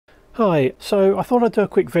Hi, so I thought I'd do a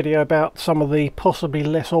quick video about some of the possibly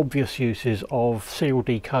less obvious uses of serial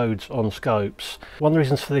decodes on scopes. One of the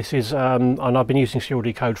reasons for this is, and I've been using serial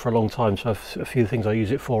decode for a long time, so a few things I use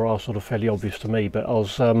it for are sort of fairly obvious to me, but I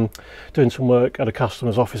was doing some work at a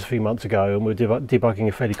customer's office a few months ago, and we were debugging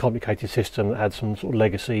a fairly complicated system that had some sort of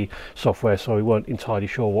legacy software, so we weren't entirely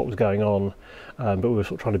sure what was going on, but we were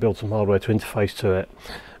sort of trying to build some hardware to interface to it.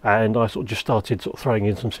 And I sort of just started sort of throwing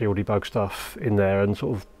in some serial debug stuff in there, and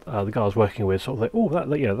sort of the guy I was working with sort of like, oh,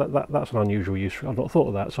 that's an unusual use. I've not thought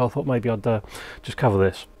of that, so I thought maybe I'd just cover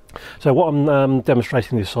this. So what I'm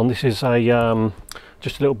demonstrating this on, this is a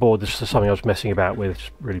just a little board. This is something I was messing about with,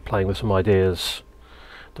 just really playing with some ideas.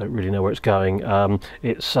 Don't really know where it's going.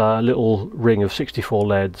 It's a little ring of 64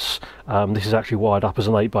 LEDs. This is actually wired up as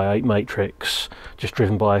an 8x8 matrix, just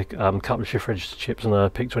driven by a couple of shift register chips and a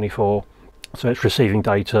PIC24. So it's receiving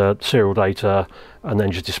data, serial data, and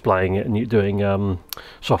then just displaying it, and you're doing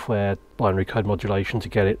software binary code modulation to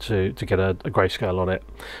get it to get a grayscale on it.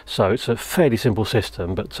 So it's a fairly simple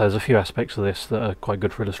system, but there's a few aspects of this that are quite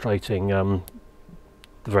good for illustrating the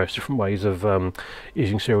various different ways of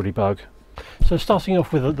using serial debug. So starting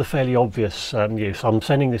off with the fairly obvious use, I'm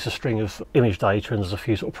sending this a string of image data, and there's a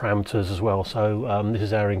few sort of parameters as well. So this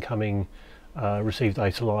is our incoming received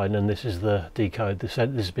data line, and this is the decode. This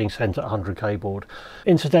is being sent at 100k baud.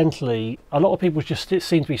 Incidentally, a lot of people just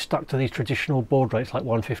seem to be stuck to these traditional baud rates like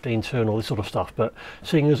 115.2 and all this sort of stuff, but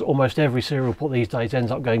seeing as almost every serial port these days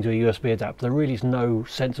ends up going to a USB adapter, there really is no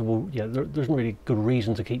sensible, there isn't really good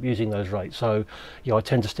reason to keep using those rates. So I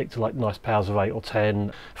tend to stick to like nice powers of 8 or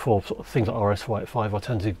 10 for sort of things like RS485. I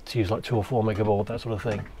tend to use like 2 or 4 megabaud, that sort of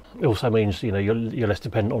thing. It also means you're less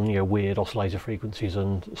dependent on weird oscillator frequencies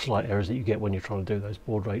and slight errors that you get when you're trying to do those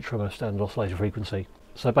baud rates from a standard oscillator frequency.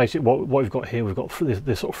 So basically what we've got here, we've got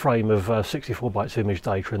this sort of frame of 64 bytes of image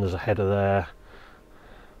data, and there's a header there,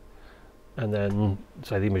 and then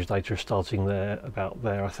say the image data is starting there, about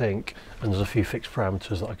there I think, and there's a few fixed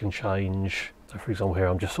parameters that I can change. So for example here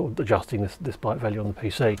I'm just sort of adjusting this byte value on the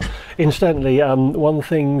PC. Incidentally, one of the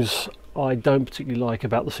things I don't particularly like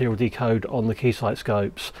about the serial decode on the Keysight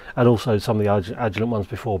scopes, and also some of the Agilent ones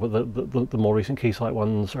before, but the more recent Keysight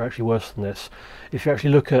ones are actually worse than this. If you actually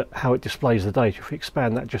look at how it displays the data, if you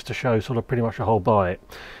expand that just to show sort of pretty much a whole byte,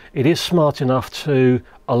 it is smart enough to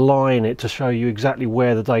align it to show you exactly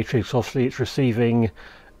where the data is. Obviously it's receiving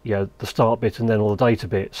the start bit and then all the data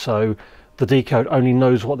bits, so the decode only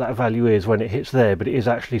knows what that value is when it hits there, but it is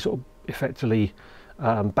actually sort of effectively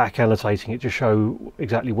back annotating it to show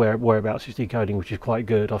exactly whereabouts it's decoding, which is quite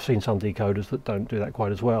good. I've seen some decoders that don't do that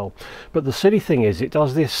quite as well. But the silly thing is, it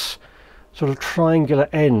does this sort of triangular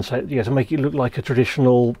end, so to make it look like a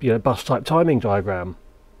traditional bus type timing diagram,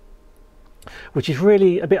 which is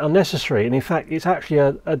really a bit unnecessary. And in fact, it's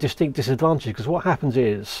actually a distinct disadvantage, because what happens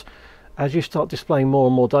is, as you start displaying more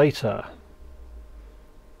and more data,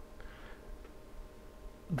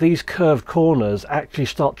 these curved corners actually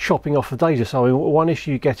start chopping off the data. So I mean, one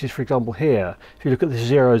issue you get is, for example, here, if you look at this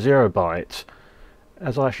 00 byte,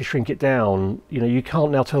 as I actually shrink it down, you can't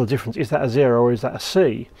now tell the difference. Is that a 0 or is that a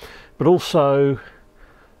C? But also,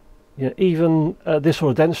 even this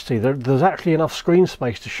sort of density, there's actually enough screen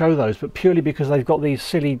space to show those, but purely because they've got these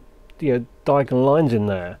silly diagonal lines in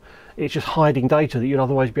there, it's just hiding data that you'd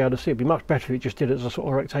otherwise be able to see. It'd be much better if it just did it as a sort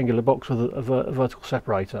of rectangular box with a vertical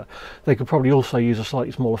separator. They could probably also use a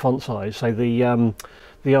slightly smaller font size. Say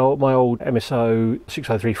my old MSO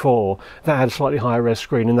 6034, that had a slightly higher res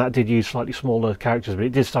screen, and that did use slightly smaller characters, but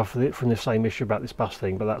it did stuff from the same issue about this bus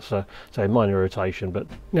thing, but that's a minor irritation. But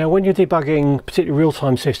now when you're debugging particularly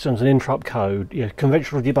real-time systems and interrupt code,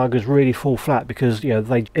 conventional debuggers really fall flat, because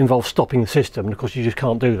they involve stopping the system, and of course you just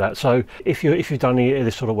can't do that. So if you've done any of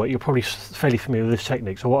this sort of work, you're probably fairly familiar with this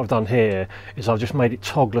technique. So what I've done here is I've just made it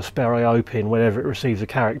toggle a spare IO pin whenever it receives a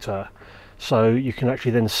character, so you can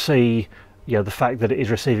actually then see the fact that it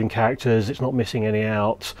is receiving characters, it's not missing any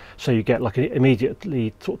out, so you get like an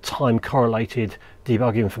immediately sort of time correlated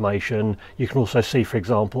debug information. You can also see, for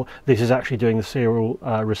example, this is actually doing the serial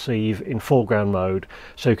receive in foreground mode,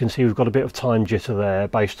 so you can see we've got a bit of time jitter there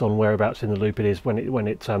based on whereabouts in the loop it is when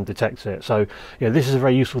it detects it. So this is a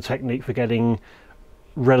very useful technique for getting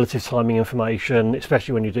relative timing information,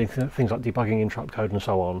 especially when you're doing things like debugging interrupt code and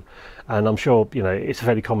so on, and I'm sure it's a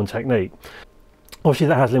very common technique. Obviously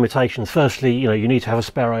that has limitations. Firstly, you need to have a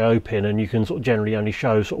spare IO pin, and you can sort of generally only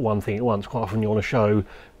show sort of one thing at once. Quite often you want to show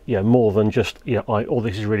more than just all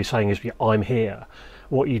this is really saying is I'm here.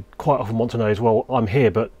 What you quite often want to know is, well, I'm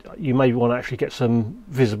here, but you maybe want to actually get some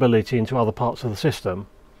visibility into other parts of the system.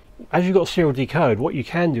 As you've got serial decode, what you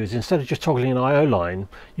can do is instead of just toggling an I/O line,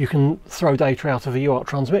 you can throw data out of a UART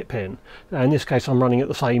transmit pin. Now in this case I'm running at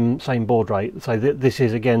the same baud rate, so this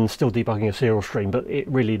is again still debugging a serial stream, but it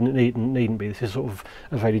really needn't be. This is sort of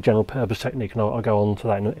a very general purpose technique, and I'll go on to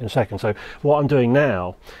that in a second. So what I'm doing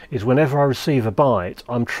now is whenever I receive a byte,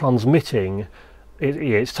 I'm transmitting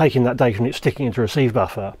it's taking that data and it's sticking into a receive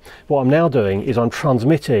buffer. What I'm now doing is I'm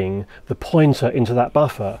transmitting the pointer into that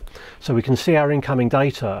buffer, so we can see our incoming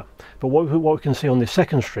data. But what we can see on this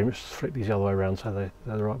second stream, let's flip these the other way around so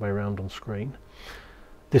they're the right way around on screen.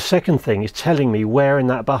 This second thing is telling me where in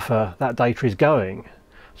that buffer that data is going.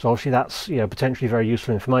 So obviously that's potentially very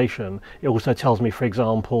useful information. It also tells me, for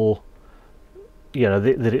example,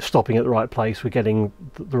 that it's stopping at the right place, we're getting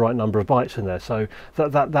the right number of bytes in there. So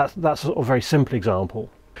that's a sort of very simple example.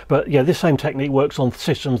 But yeah, this same technique works on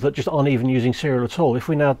systems that just aren't even using serial at all. If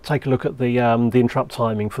we now take a look at the interrupt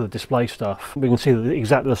timing for the display stuff, we can see that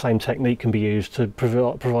exactly the same technique can be used to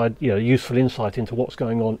provide useful insight into what's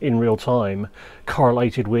going on in real time,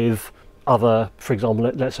 correlated with other, for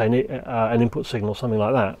example, let's say an input signal, something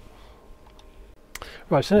like that.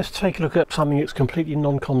 Right, so let's take a look at something that's completely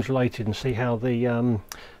non-comms related and see how the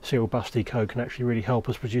serial bus decode can actually really help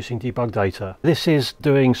us producing debug data. This is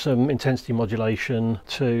doing some intensity modulation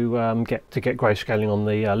to get grayscaling on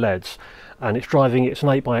the LEDs, and it's an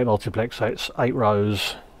 8x8 multiplex, so it's 8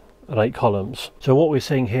 rows and 8 columns. So what we're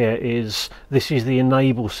seeing here is this is the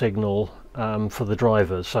enable signal for the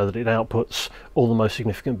drivers, so that it outputs all the most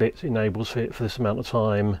significant bits, enables it for this amount of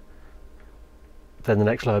time. Then the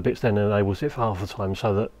next lower bits then enables it for half the time,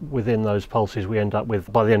 so that within those pulses we end up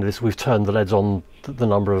with, by the end of this, we've turned the LEDs on the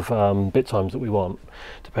number of bit times that we want,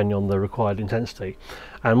 depending on the required intensity.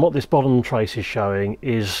 And what this bottom trace is showing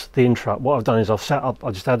is the interrupt. What I've done is I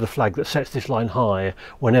just added a flag that sets this line high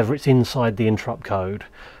whenever it's inside the interrupt code.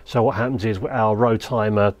 So what happens is our row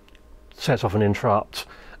timer sets off an interrupt,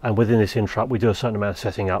 and within this interrupt we do a certain amount of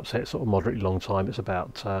setting up, so it's sort of moderately long time. It's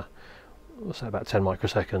about let's say about 10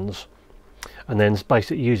 microseconds. And then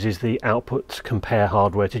basically uses the output compare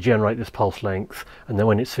hardware to generate this pulse length, and then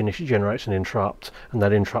when it's finished it generates an interrupt, and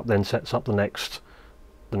that interrupt then sets up the next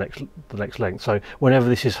length. So whenever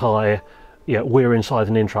this is high, we're inside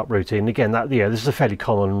an interrupt routine. Again, this is a fairly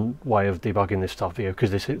common way of debugging this stuff, because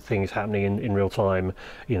this thing is happening in real time.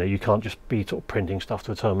 You can't just be sort of printing stuff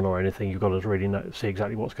to a terminal or anything. You've got to really see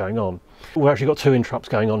exactly what's going on. We've actually got two interrupts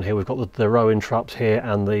going on here. We've got the row interrupt here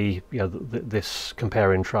and this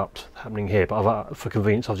compare interrupt happening here. But for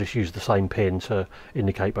convenience, I've just used the same pin to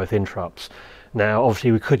indicate both interrupts. Now,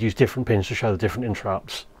 obviously, we could use different pins to show the different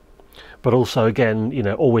interrupts. But also, again,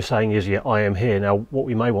 all we're saying is, I am here. Now, what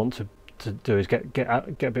we may want to do is get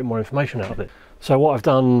a bit more information out of it. So what I've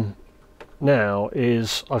done now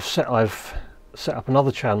is I've set up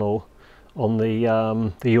another channel on the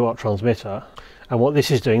UART transmitter, and what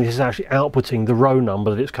this is doing, this is actually outputting the row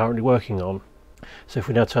number that it's currently working on. So if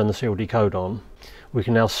we now turn the serial decode on, we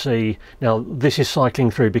can now see, this is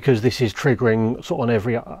cycling through because this is triggering sort of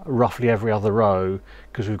on roughly every other row,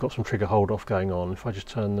 because we've got some trigger hold off going on. If I just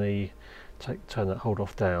turn that hold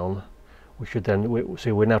off down, we should then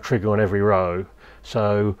see we're now triggering on every row.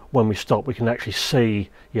 So when we stop, we can actually see,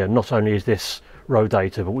 not only is this row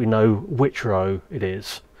data, but we know which row it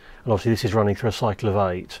is. And obviously this is running through a cycle of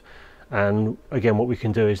 8. And again, what we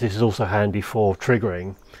can do is, this is also handy for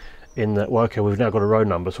triggering, in that, well, okay, we've now got a row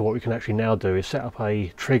number, so what we can actually now do is set up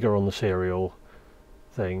a trigger on the serial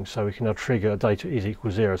thing, so we can now trigger data is equal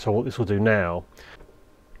 0. So what this will do now,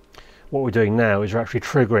 what we're doing now is we're actually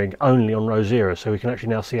triggering only on row 0, so we can actually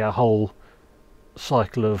now see our whole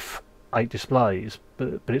cycle of 8 displays,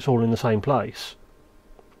 but it's all in the same place.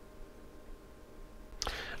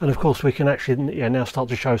 And of course we can actually now start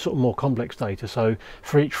to show sort of more complex data. So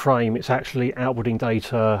for each frame it's actually outputting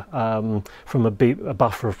data from a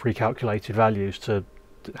buffer of pre-calculated values to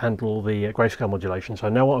handle the grayscale modulation. So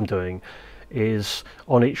now what I'm doing is,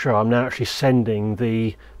 on each row I'm now actually sending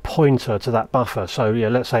the pointer to that buffer. So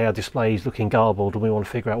let's say our display is looking garbled and we want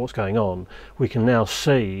to figure out what's going on. We can now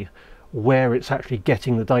see where it's actually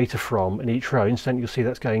getting the data from in each row. Instead you'll see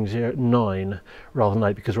that's going 9 rather than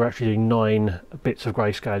 8, because we're actually doing 9 bits of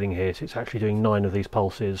grayscaling here. So it's actually doing 9 of these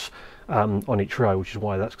pulses on each row, which is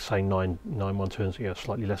why that's saying 9, 1, 2, and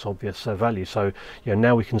slightly less obvious value. So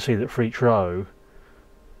now we can see that for each row,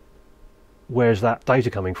 where's that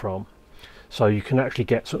data coming from? So you can actually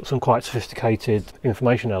get some quite sophisticated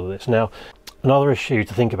information out of this. Now, another issue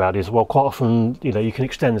to think about is, well, quite often, you can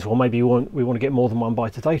extend this. Well, maybe we want to get more than 1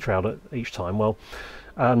 byte of data out at each time. Well,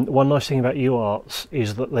 One nice thing about UARTs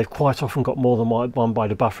is that they've quite often got more than one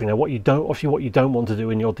byte of buffering. Now, what you don't want to do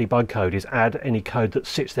in your debug code is add any code that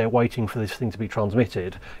sits there waiting for this thing to be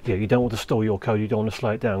transmitted. You don't want to store your code. You don't want to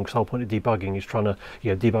slow it down, because the whole point of debugging is trying to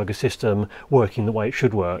debug a system working the way it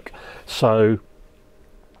should work. So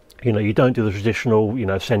you don't do the traditional,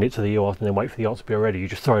 send it to the UART and then wait for the UART to be ready. You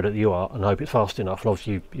just throw it at the UART and hope it's fast enough. And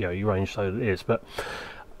obviously, you arrange so that it is. But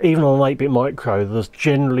even on an 8-bit micro, there's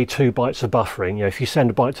generally 2 bytes of buffering. If you send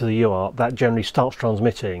a byte to the UART, that generally starts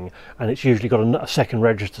transmitting, and it's usually got a second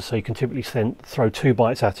register, so you can typically throw 2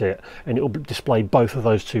 bytes at it, and it will display both of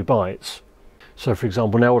those 2 bytes. So, for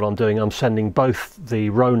example, now what I'm doing, I'm sending both the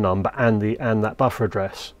row number and that buffer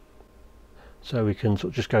address. So we can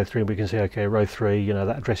sort of just go through and we can see, okay, row 3,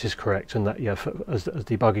 that address is correct, and that as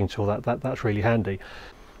debugging tool, that's really handy.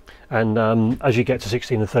 And as you get to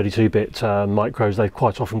 16 and 32-bit micros, they've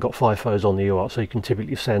quite often got FIFOs on the UART, so you can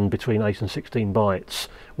typically send between 8 and 16 bytes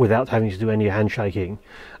without having to do any handshaking.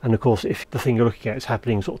 And of course, if the thing you're looking at is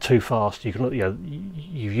happening sort of too fast, you can,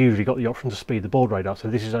 you've usually got the option to speed the baud rate up. So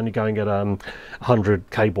this is only going at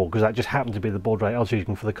 100k baud, because that just happened to be the baud rate I was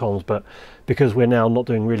using for the comms. But because we're now not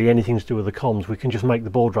doing really anything to do with the comms, we can just make the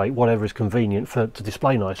baud rate whatever is convenient to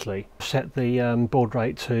display nicely. Set the baud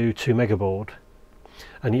rate to 2 megabaud.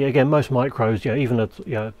 And again, most micros, even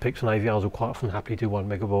PICs and AVRs will quite often happily do 1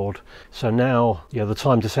 megabaud. So now, the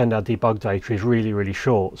time to send our debug data is really, really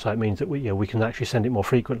short. So it means that we can actually send it more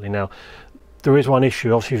frequently. Now, there is one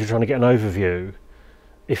issue. Obviously, if you're trying to get an overview,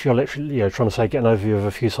 if you're literally trying to get an overview of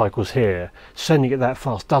a few cycles here, sending it that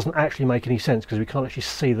fast doesn't actually make any sense, because we can't actually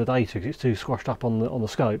see the data because it's too squashed up on the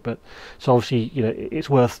scope. But so obviously, it's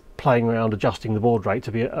worth playing around adjusting the baud rate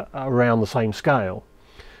to be around the same scale.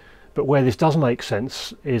 But where this does make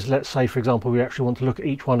sense is, let's say, for example, we actually want to look at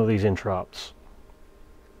each one of these interrupts.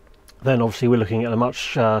 Then obviously we're looking at a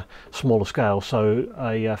much smaller scale, so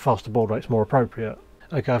a faster baud rate is more appropriate.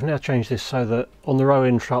 Okay, I've now changed this so that on the row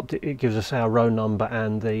interrupt it gives us our row number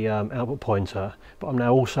and the output pointer, but I'm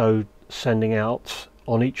now also sending out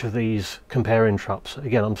on each of these compare interrupts.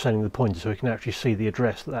 Again, I'm sending the pointer so we can actually see the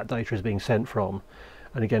address that data is being sent from.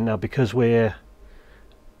 And again, now because we're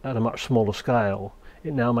at a much smaller scale,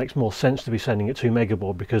 it now makes more sense to be sending it 2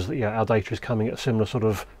 megabaud, because our data is coming at a similar sort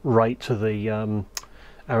of rate to the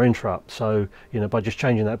our interrupt. So by just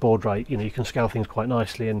changing that baud rate, you can scale things quite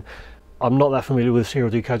nicely. And I'm not that familiar with serial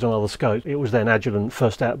decodes on other scopes. It was then Agilent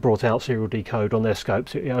first brought out serial decode on their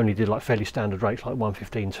scopes. It only did like fairly standard rates like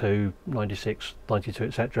 115.2, 96, 92,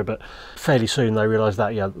 etc. But fairly soon they realised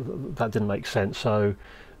that that didn't make sense. So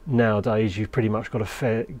nowadays you've pretty much got a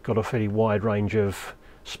fairly wide range of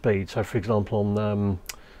speed. So for example, on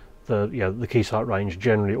the Keysight range,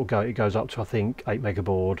 generally it goes up to, I think, 8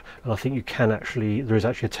 megabaud, and I think you can actually, there is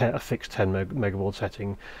actually a fixed 10 megabaud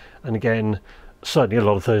setting. And again, certainly a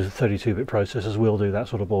lot of 32-bit processors will do that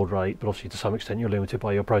sort of baud rate, but obviously to some extent you're limited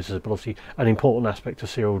by your processor. But obviously an important aspect of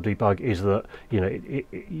serial debug is that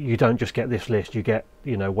you don't just get this list, you get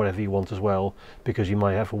whatever you want as well, because you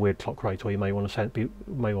may have a weird clock rate, or you may want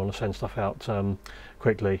to send stuff out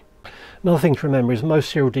quickly. Another thing to remember is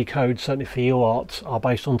most serial decodes, certainly for UART, are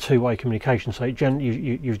based on two-way communication. So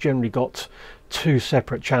you've generally got 2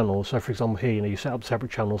 separate channels. So for example here, you set up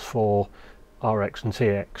separate channels for RX and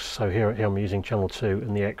TX. So here I'm using channel 2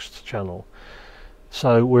 and the X channel.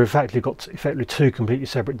 So we've effectively got 2 completely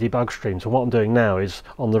separate debug streams. And what I'm doing now is,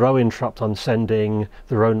 on the row interrupt, I'm sending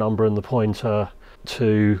the row number and the pointer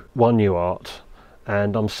to one UART,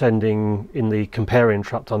 and I'm sending, in the compare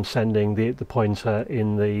interrupt, I'm sending the pointer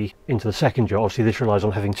into the second UART. Obviously this relies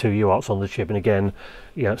on having 2 UARTs on the chip, and again,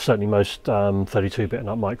 certainly most 32-bit and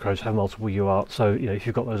up micros have multiple UARTs. So if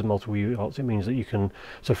you've got those multiple UARTs, it means that you can,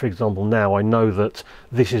 so for example now I know that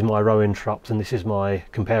this is my row interrupt and this is my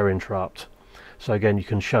compare interrupt. So again, you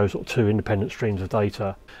can show sort of 2 independent streams of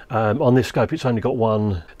data. On this scope, it's only got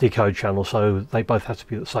 1 decode channel, so they both have to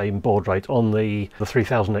be at the same baud rate. On the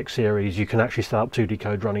 3000X series, you can actually set up 2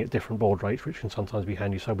 decodes running at different baud rates, which can sometimes be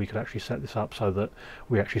handy. So we could actually set this up so that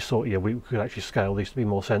we actually we could actually scale these to be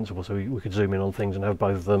more sensible. So we could zoom in on things and have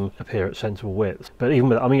both of them appear at sensible width. But even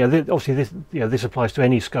with, obviously this applies to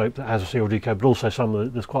any scope that has a serial decode, but also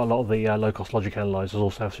there's quite a lot of the low-cost logic analyzers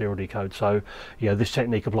also have serial decode. So this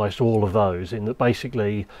technique applies to all of those. In that,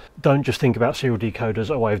 basically, don't just think about serial decode as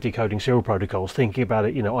a way of decoding serial protocols. Thinking about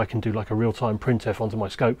it, I can do like a real-time printf onto my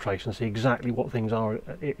scope trace and see exactly what things are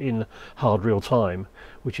in hard real time,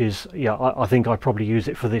 which is, I think I probably use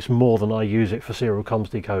it for this more than I use it for serial comms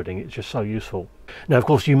decoding. It's just so useful. Now, of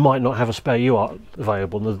course, you might not have a spare UART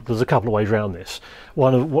available, and there's a couple of ways around this.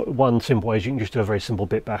 One simple way is you can just do a very simple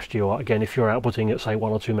bit bashed UART. Again, if you're outputting at, say,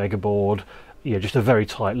 1 or 2 megabaud, yeah, just a very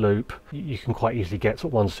tight loop. You can quite easily get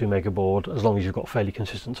sort of 1 to 2 megabaud as long as you've got fairly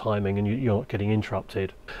consistent timing and you're not getting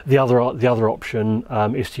interrupted. The other option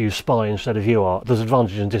is to use SPI instead of UART. There's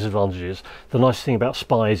advantages and disadvantages. The nice thing about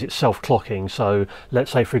SPI is it's self-clocking. So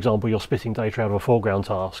let's say, for example, you're spitting data out of a foreground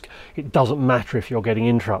task. It doesn't matter if you're getting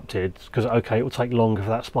interrupted, because okay, it will take longer for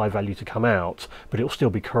that SPI value to come out, but it will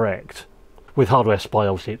still be correct. With hardware SPI,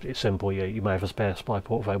 obviously it's simple. You may have a spare SPI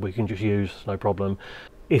port available you can just use, no problem.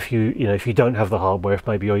 If you don't have the hardware, if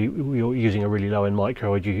maybe you're using a really low-end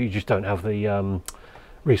micro, or you just don't have the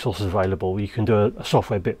resources available, you can do a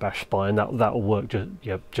software bit bash SPI, and that will work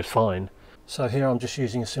just fine. So here I'm just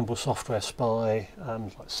using a simple software SPI,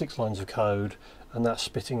 like 6 lines of code, and that's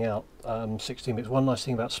spitting out 16 bits. One nice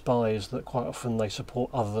thing about SPI is that quite often they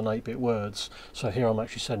support other than 8-bit words. So here I'm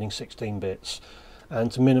actually sending 16 bits, and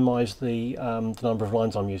to minimise the number of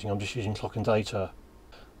lines I'm just using clock and data.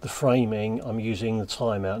 The framing, I'm using the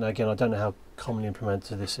timeout. Now again, I don't know how commonly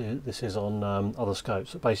implemented this is on other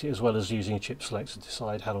scopes, but basically, as well as using a chip select to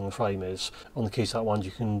decide how long the frame is, on the Keysight ones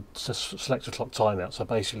you can select a clock timeout. So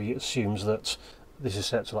basically it assumes that this is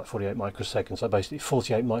set to like 48 microseconds. So basically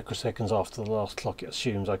 48 microseconds after the last clock, it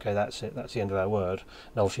assumes, okay, that's it, that's the end of our word.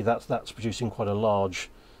 Now obviously that's producing quite a large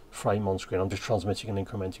frame on screen. I'm just transmitting an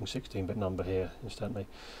incrementing 16-bit number here instantly.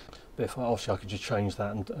 But if obviously I could just change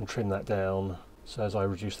that and trim that down. So as I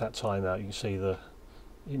reduce that timeout, you can see it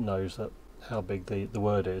knows that how big the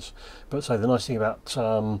word is. But so the nice thing about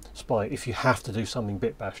SPI, if you have to do something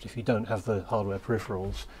bit bashed, if you don't have the hardware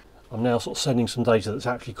peripherals, I'm now sort of sending some data that's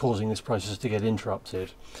actually causing this process to get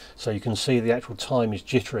interrupted. So you can see the actual time is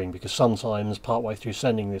jittering, because sometimes partway through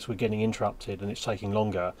sending this we're getting interrupted and it's taking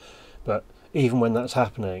longer. But even when that's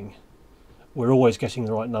happening, we're always getting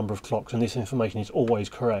the right number of clocks, and this information is always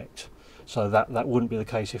correct. So that wouldn't be the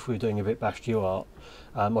case if we were doing a bit bashed UART.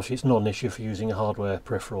 Obviously it's not an issue for using a hardware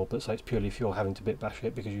peripheral, but say it's purely if you're having to bit bash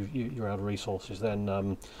it because you're out of resources,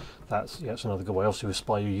 then that's another good way. Obviously with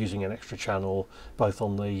SPI you're using an extra channel both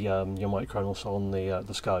on the your micro and also on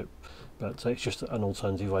the scope, but it's just an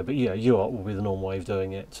alternative way. But yeah, UART will be the normal way of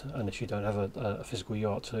doing it, unless you don't have a physical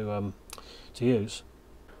UART to use.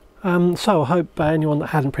 So I hope anyone that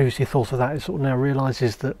hadn't previously thought of that is sort of now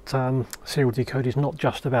realises that serial decode is not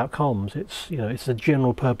just about comms. It's a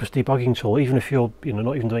general purpose debugging tool. Even if you're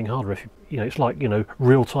not even doing hardware, it's like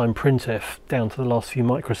real-time printf down to the last few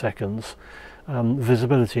microseconds.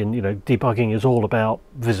 Visibility and debugging is all about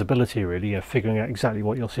visibility, really. Figuring out exactly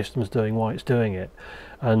what your system's doing, why it's doing it.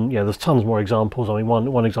 And there's tons more examples. I mean,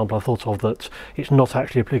 one example I thought of that it's not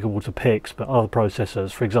actually applicable to PICs but other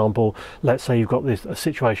processors. For example, let's say you've got a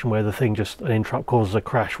situation where an interrupt causes a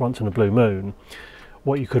crash once in a blue moon.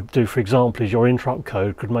 What you could do, for example, is your interrupt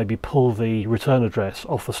code could maybe pull the return address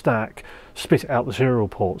off the stack, spit it out the serial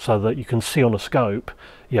port, so that you can see on a scope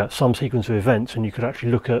some sequence of events, and you could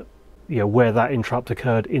actually look at where that interrupt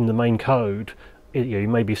occurred in the main code. You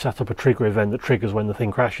maybe set up a trigger event that triggers when the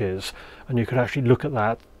thing crashes, and you could actually look at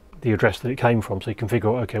the address that it came from, so you can figure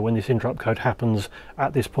out, okay, when this interrupt code happens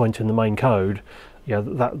at this point in the main code,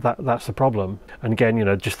 that's the problem. And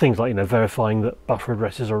again, just things like verifying that buffer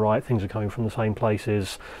addresses are right, things are coming from the same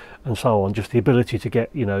places, and so on. Just the ability to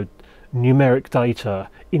get numeric data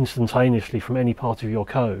instantaneously from any part of your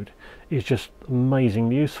code is just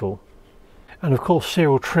amazingly useful. And of course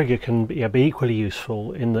serial trigger can be equally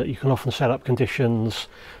useful in that you can often set up conditions.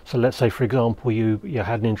 So let's say, for example, you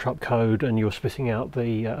had an interrupt code and you were spitting out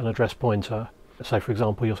an address pointer. Say, for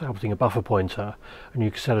example, you're outputting a buffer pointer, and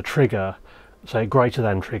you can set a trigger, say a greater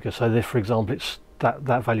than trigger. So if, for example, it's that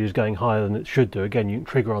value is going higher than it should do, again you can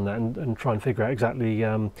trigger on that and try and figure out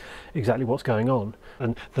exactly what's going on.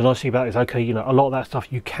 And the nice thing about it is, okay, a lot of that stuff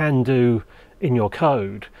you can do in your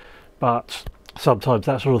code, but sometimes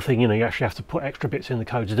that sort of thing, you actually have to put extra bits in the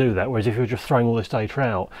code to do that. Whereas if you're just throwing all this data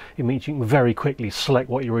out, it means you can very quickly select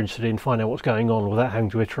what you're interested in, find out what's going on without having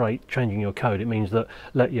to iterate changing your code. It means that,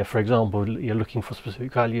 for example, you're looking for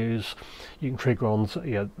specific values, you can trigger on,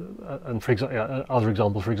 and for example, other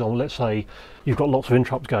examples, for example, let's say you've got lots of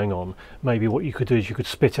interrupts going on. Maybe what you could do is you could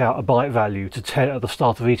spit out a byte value to tell at the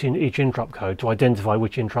start of each interrupt code to identify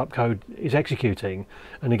which interrupt code is executing.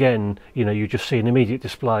 And again, you just see an immediate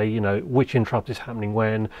display, which interrupt is happening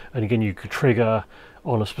when, and again you could trigger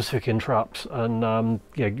on a specific interrupt and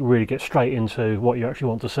really get straight into what you actually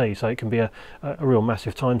want to see. So it can be a real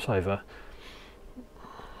massive time saver.